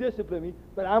maybe discipline me,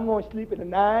 but I'm going to sleep in a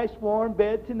nice warm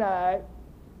bed tonight.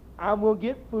 I'm going to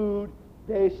get food.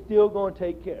 They're still going to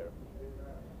take care of me.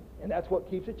 And that's what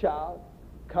keeps a child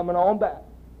coming on back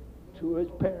to his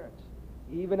parents,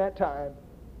 even at times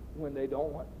when they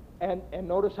don't want it. And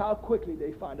notice how quickly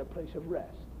they find a place of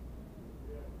rest.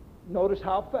 Notice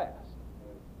how fast.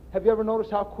 Have you ever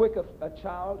noticed how quick a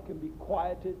child can be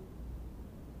quieted?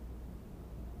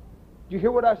 Do you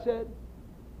hear what I said?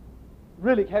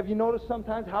 Really, have you noticed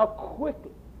sometimes how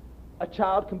quickly a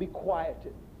child can be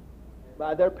quieted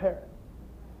by their parent?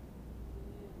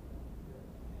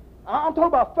 I'm talking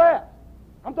about fast.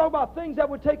 I'm talking about things that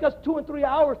would take us 2 and 3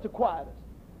 hours to quiet us.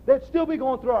 They'd still be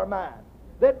going through our mind.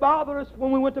 They'd bother us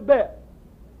when we went to bed.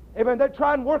 Amen. They'd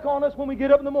try and work on us when we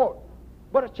get up in the morning.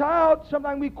 But a child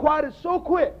sometimes we quieted so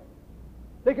quick.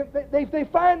 They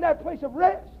find that place of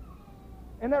rest.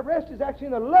 And that rest is actually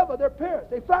in the love of their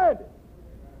parents. They find it.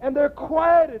 And they're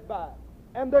quieted by it.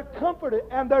 And they're comforted.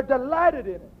 And they're delighted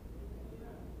in it.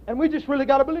 And we just really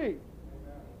got to believe.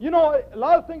 You know, a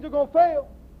lot of things are going to fail.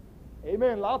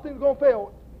 Amen. A lot of things are going to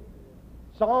fail.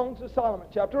 Songs of Solomon,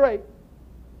 chapter 8.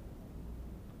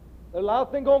 There's a lot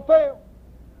of things going to fail.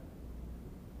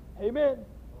 Amen.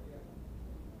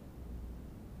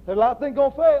 There's a lot of things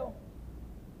going to fail.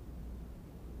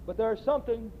 But there is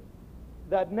something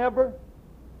that never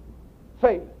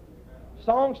faileth.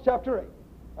 Songs chapter 8.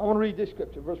 I want to read this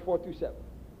scripture, verse 4 through 7.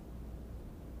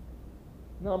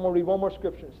 Now I'm going to read one more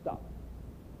scripture and stop.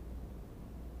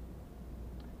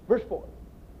 Verse 4.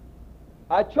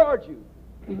 I charge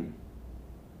you,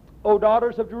 O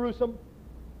daughters of Jerusalem,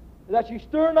 that ye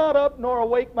stir not up nor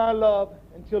awake my love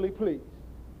until he please.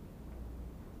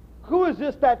 Who is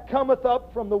this that cometh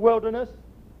up from the wilderness,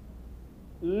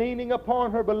 leaning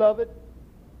upon her beloved?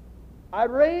 I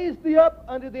raised thee up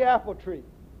under the apple tree.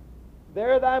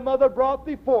 There thy mother brought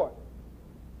thee forth.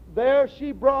 There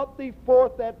she brought thee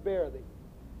forth that bare thee.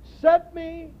 Set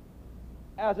me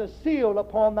as a seal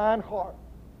upon thine heart,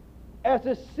 as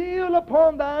a seal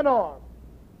upon thine arm.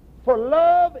 For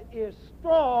love is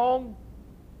strong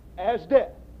as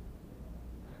death.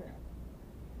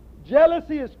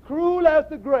 Jealousy is cruel as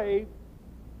the grave.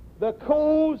 The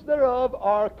coals thereof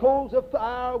are coals of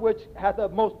fire, which hath a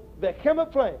most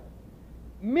vehement flame.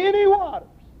 Many waters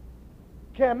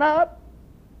cannot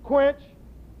quench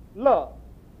love,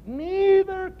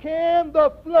 neither can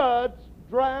the floods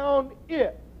drown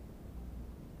it.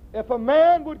 If a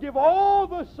man would give all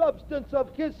the substance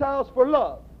of his house for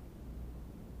love,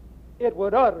 it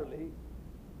would utterly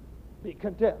be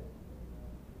contempt.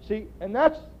 See, and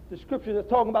that's the scripture that's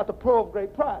talking about the pearl of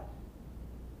great price.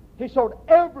 He sold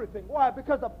everything. Why?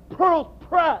 Because the pearl's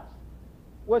price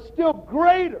was still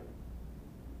greater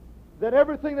than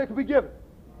everything that could be given.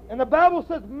 And the Bible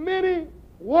says many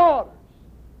waters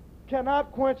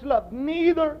cannot quench love,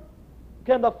 neither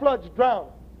can the floods drown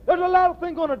it. There's a lot of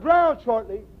things going to drown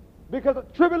shortly because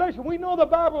of tribulation. We know the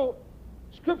Bible,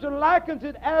 scripture likens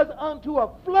it as unto a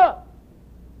flood.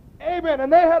 Amen.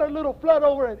 And they had a little flood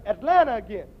over in Atlanta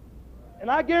again. And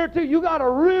I guarantee you got a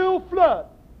real flood.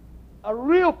 A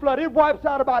real flood. It wipes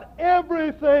out about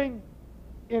everything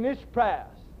in its path.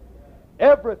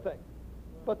 Everything.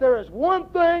 But there is one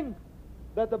thing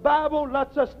that the Bible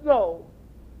lets us know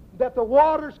that the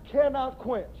waters cannot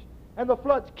quench and the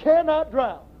floods cannot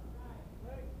drown.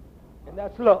 And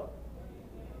that's love.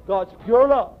 God's pure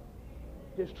love.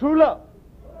 His true love.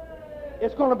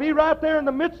 It's going to be right there in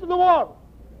the midst of the water.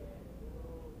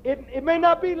 It may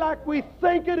not be like we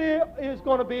think it is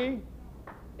going to be.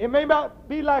 It may not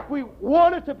be like we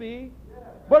want it to be,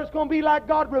 but it's going to be like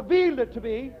God revealed it to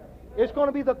be. It's going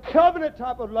to be the covenant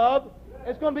type of love.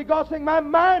 It's going to be God saying, my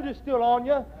mind is still on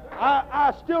you.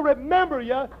 I still remember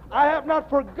you. I have not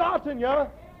forgotten you.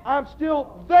 I'm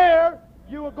still there.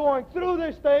 You are going through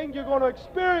this thing. You're going to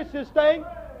experience this thing.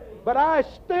 But I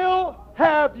still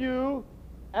have you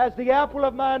as the apple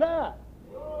of mine eye.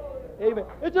 Amen.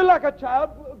 It's just like a child,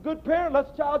 a good parent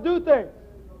lets a child do things.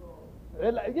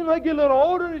 You know, they get a little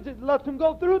older and he just lets them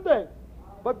go through things.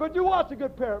 But you watch a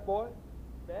good parent, boy.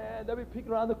 Man, they'll be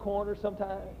peeking around the corner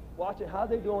sometimes, watching how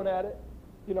they're doing at it.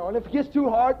 You know, and if it gets too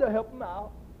hard, they'll help them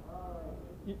out.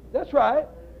 That's right.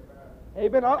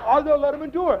 Amen. Or they'll let them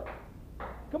endure it.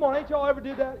 Come on, ain't y'all ever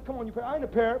did that? Come on, you parents. I ain't a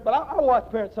parent, but I watch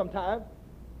parents sometimes.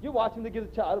 You watch them to give a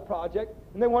child a project,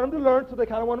 and they want them to learn, so they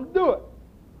kind of want them to do it.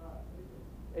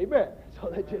 Amen.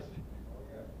 So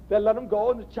they'll let them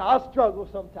go, and the child struggles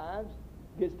sometimes,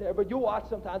 gets there. But you watch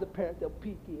sometimes the parents, they'll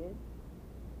peek in.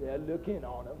 They'll look in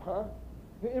on them, huh?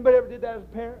 Anybody ever did that as a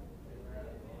parent?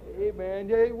 Amen.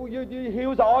 He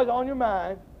was always on your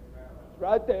mind.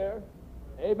 Right there.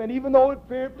 Amen. Even though it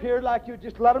appeared like you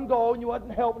just let him go and you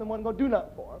wasn't helping him, wasn't going to do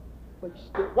nothing for him. But you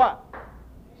still, why?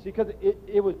 See, because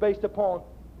it was based upon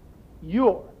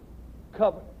your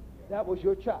covenant. That was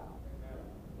your child.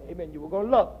 Amen. You were going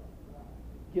to love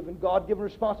him. God-given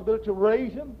responsibility to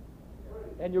raise him,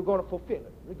 and you're going to fulfill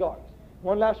it regardless.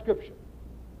 One last scripture.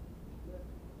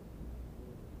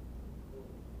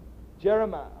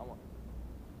 Jeremiah.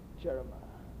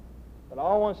 But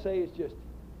all I want to say is just,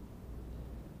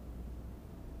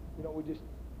 you know,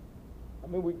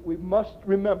 we must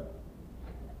remember.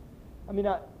 I mean,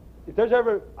 if there's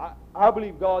ever, I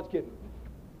believe God's kidding.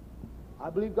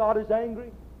 I believe God is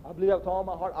angry. I believe that with all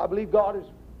my heart. I believe God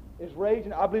is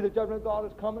raging. I believe the judgment of God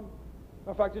is coming.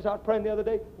 Matter of fact, just I was praying the other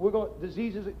day, you're going to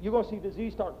see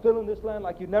disease start filling this land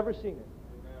like you've never seen it.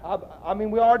 I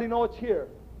mean, we already know it's here.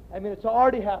 I mean, it's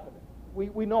already happening.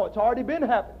 We know it's already been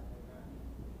happening.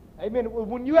 Amen.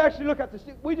 When you actually look at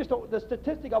the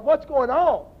statistic of what's going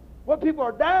on, what people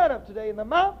are dying of today, and the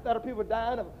amount that people are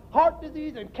dying of heart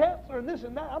disease and cancer and this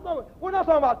and that. We're not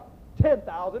talking about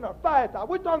 10,000 or 5,000.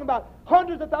 We're talking about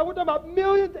hundreds of thousands. We're talking about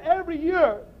millions every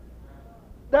year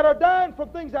that are dying from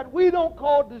things that we don't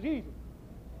call diseases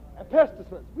and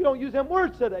pesticides. We don't use them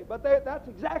words today, but that's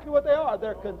exactly what they are.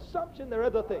 They're consumption, they're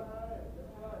other things.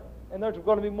 And there's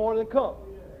going to be more than come.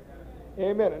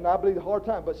 Amen. And I believe the hard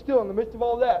time. But still, in the midst of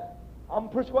all that, I'm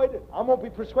persuaded. I'm going to be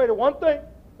persuaded one thing.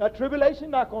 That tribulation is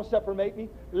not going to separate me.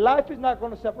 Life is not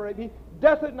going to separate me.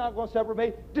 Death is not going to separate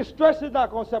me. Distress is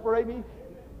not going to separate me.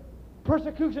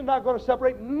 Persecution is not going to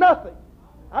separate nothing.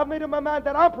 I've made up my mind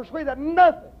that I'm persuaded that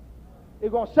nothing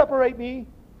is going to separate me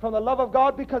from the love of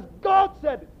God, because God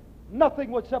said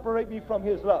nothing would separate me from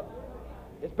His love.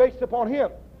 It's based upon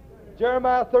Him.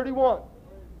 Jeremiah 31.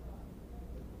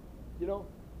 You know,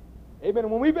 amen.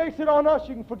 When we base it on us,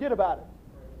 you can forget about it.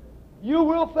 You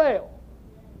will fail.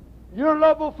 Your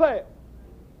love will fail.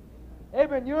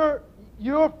 Amen.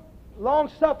 Your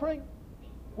long-suffering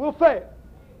will fail.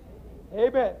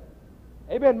 Amen.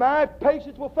 Amen. My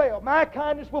patience will fail. My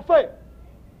kindness will fail.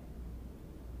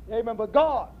 Amen. But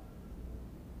God,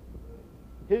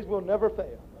 His will never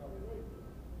fail.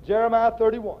 Jeremiah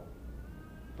 31,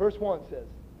 verse 1 says,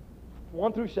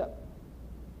 1 through 7.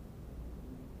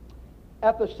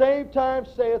 At the same time,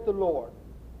 saith the Lord.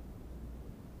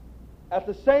 At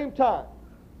the same time,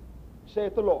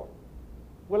 saith the Lord,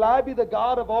 will I be the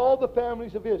God of all the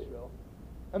families of Israel,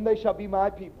 and they shall be my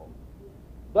people.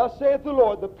 Thus saith the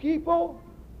Lord, the people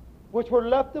which were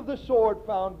left of the sword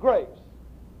found grace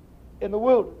in the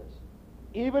wilderness,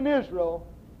 even Israel,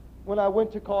 when I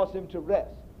went to cause him to rest.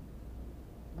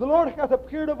 The Lord hath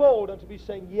appeared of old unto me,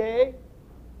 saying, Yea,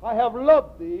 I have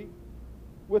loved thee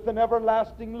with an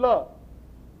everlasting love.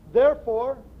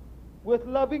 Therefore, with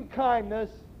loving kindness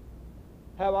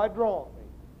have I drawn thee.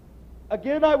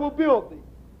 Again I will build thee,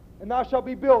 and thou shalt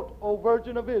be built, O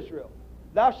Virgin of Israel.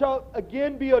 Thou shalt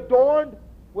again be adorned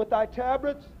with thy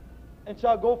tabrets, and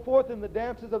shalt go forth in the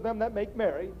dances of them that make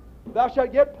merry. Thou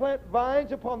shalt yet plant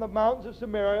vines upon the mountains of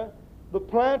Samaria. The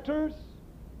planters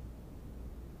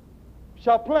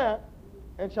shall plant,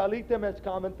 and shall eat them as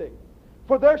common things.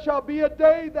 For there shall be a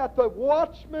day that the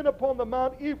watchmen upon the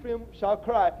Mount Ephraim shall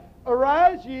cry,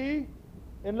 Arise ye,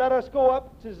 and let us go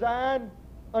up to Zion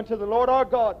unto the Lord our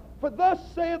God. For thus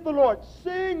saith the Lord,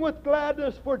 Sing with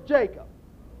gladness for Jacob,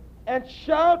 and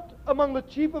shout among the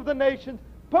chief of the nations,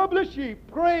 Publish ye,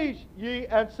 praise ye,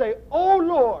 and say, O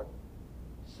Lord,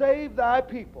 save thy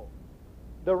people,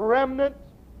 the remnant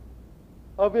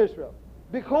of Israel.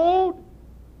 Behold,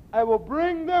 I will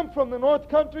bring them from the north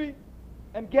country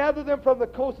and gather them from the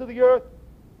coast of the earth,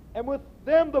 and with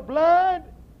them the blind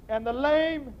and the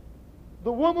lame,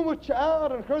 the woman with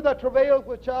child, and her that travaileth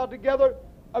with child together.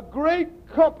 A great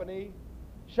company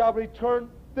shall return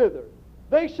thither.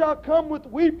 They shall come with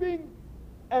weeping,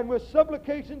 and with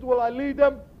supplications will I lead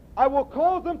them. I will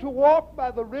cause them to walk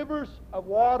by the rivers of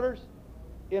waters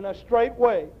in a straight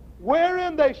way,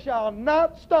 wherein they shall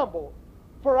not stumble.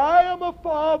 For I am a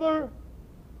father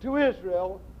to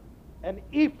Israel, and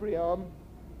Ephraim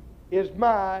is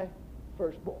my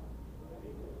firstborn.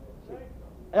 See?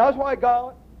 And that's why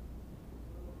God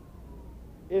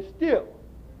is still,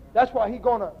 that's why he's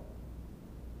doing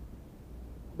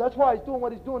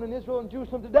what he's doing in Israel and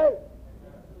Jerusalem today.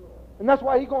 And that's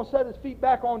why he's going to set his feet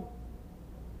back on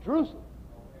Jerusalem.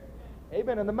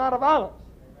 Amen. And the Mount of Olives.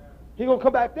 He's going to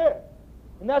come back there.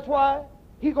 And that's why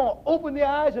he's going to open the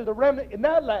eyes of the remnant in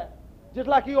that land, just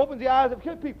like he opens the eyes of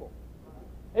his people.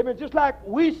 Amen. Just like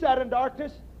we sat in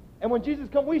darkness, and when Jesus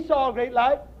comes, we saw a great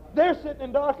light. They're sitting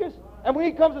in darkness, and when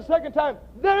he comes the second time,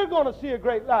 they're going to see a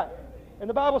great light. And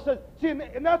the Bible says, see,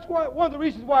 and that's why one of the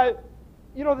reasons why,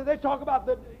 you know, that they talk about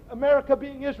America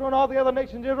being Israel and all the other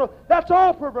nations Israel. That's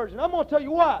all perversion. I'm going to tell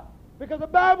you why. Because the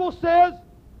Bible says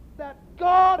that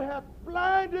God hath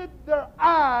blinded their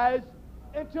eyes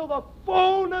until the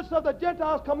fullness of the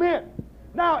Gentiles come in.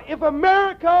 Now, if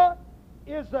America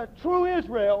is a true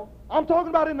Israel, I'm talking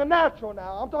about in the natural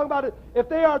now. I'm talking about if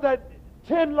they are the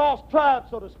 10 lost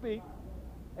tribes, so to speak.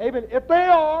 Amen. If they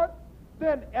are,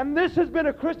 then, and this has been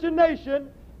a Christian nation,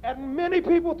 and many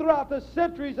people throughout the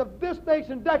centuries of this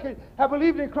nation, decades, have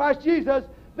believed in Christ Jesus,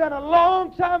 then a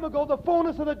long time ago the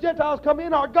fullness of the Gentiles come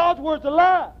in. Are God's words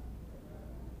alive?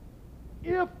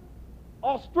 If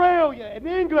Australia and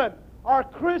England are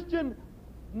Christian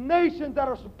nations that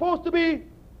are supposed to be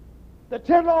the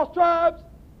 10 lost tribes,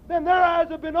 then their eyes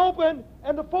have been opened,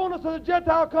 and the fullness of the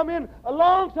Gentile come in a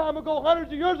long time ago,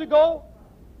 hundreds of years ago,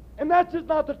 and that's just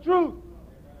not the truth.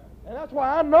 And that's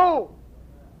why I know.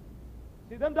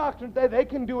 See, them doctrines, they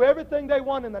can do everything they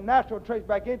want in the natural, trace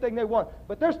back anything they want.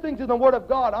 But there's things in the Word of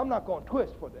God I'm not going to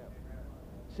twist for them.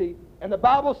 See, and the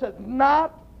Bible says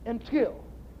not until,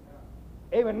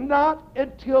 amen, not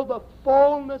until the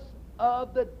fullness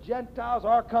of the Gentiles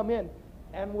are come in.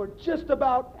 And we're just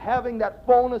about having that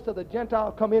fullness of the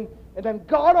Gentiles come in. And then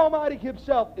God Almighty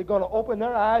himself is going to open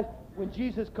their eyes when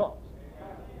Jesus comes.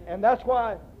 And that's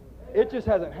why it just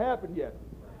hasn't happened yet.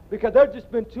 Because there have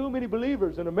just been too many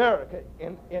believers in America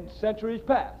in centuries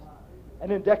past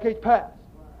and in decades past.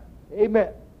 Amen.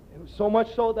 It was so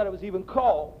much so that it was even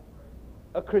called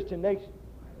a Christian nation.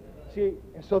 See,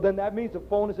 and so then that means the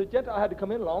fullness of Gentile had to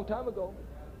come in a long time ago.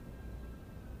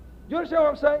 Do you understand what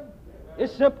I'm saying?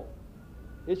 It's simple.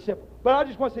 It's simple. But I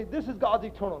just want to say this is God's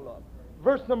eternal love.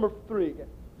 Verse number 3 again.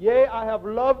 Yea, I have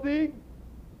loved thee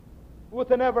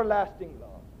with an everlasting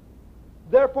love.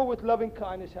 Therefore with loving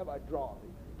kindness have I drawn thee.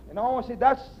 And I want to say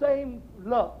that same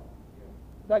love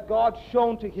that God's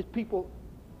shown to his people,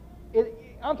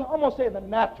 I'm going to say in the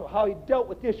natural, how he dealt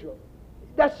with Israel.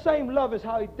 That same love is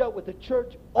how he dealt with the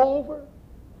church over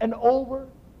and over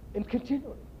and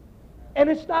continually. And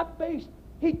it's not based,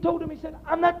 he told him, he said,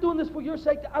 I'm not doing this for your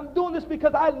sake. I'm doing this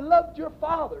because I loved your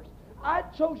fathers. I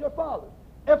chose your fathers.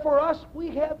 And for us,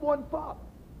 we have one Father.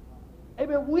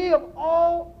 Amen. We have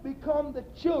all become the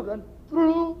children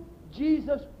through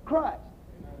Jesus Christ.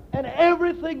 And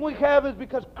everything we have is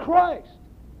because Christ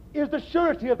is the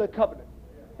surety of the covenant.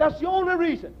 That's the only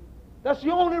reason. That's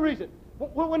the only reason.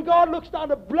 When God looks down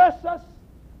to bless us,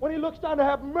 when he looks down to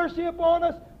have mercy upon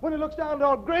us, when he looks down to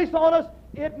have grace on us,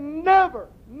 it never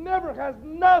has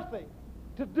nothing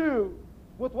to do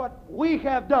with what we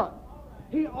have done.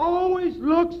 He always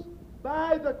looks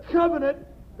by the covenant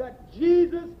that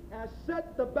Jesus has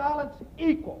set the balance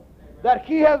equal. That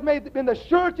he has been the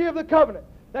surety of the covenant.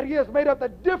 That he has made up the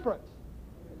difference.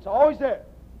 It's always there.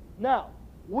 Now,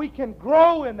 we can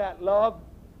grow in that love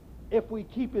if we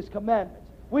keep his commandments.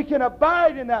 We can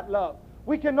abide in that love.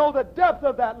 We can know the depth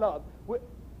of that love.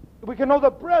 We can know the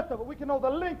breadth of it. We can know the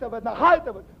length of it and the height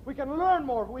of it. We can learn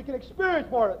more of it. We can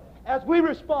experience more of it as we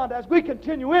respond, as we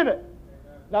continue in it.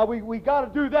 Now, we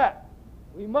got to do that.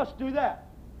 We must do that.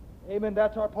 Amen.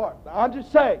 That's our part. But I'm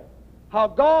just saying how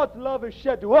God's love is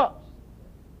shed to us.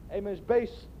 Amen. Is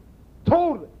based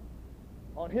totally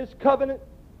on his covenant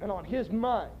and on his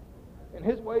mind. And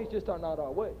his ways just are not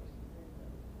our ways.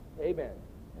 Amen.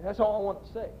 And that's all I want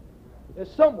to say.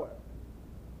 There's somewhere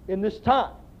in this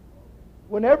time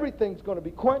when everything's going to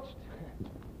be quenched,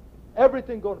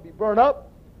 everything's going to be burned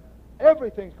up,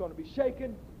 everything's going to be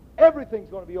shaken, everything's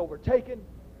going to be overtaken,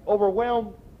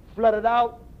 overwhelmed, flooded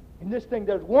out. In this thing,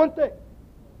 there's one thing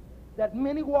that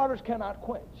many waters cannot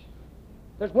quench.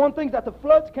 There's one thing that the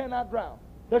floods cannot drown.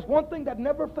 There's one thing that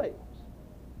never fails.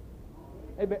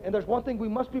 Amen. And there's one thing we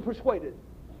must be persuaded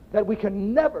that we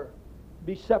can never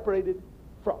be separated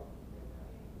from.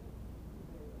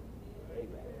 Amen.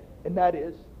 And that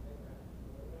is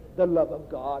the love of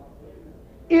God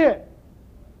in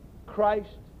Christ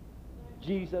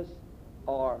Jesus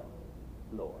our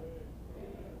Lord.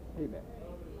 Amen.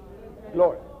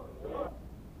 Glory.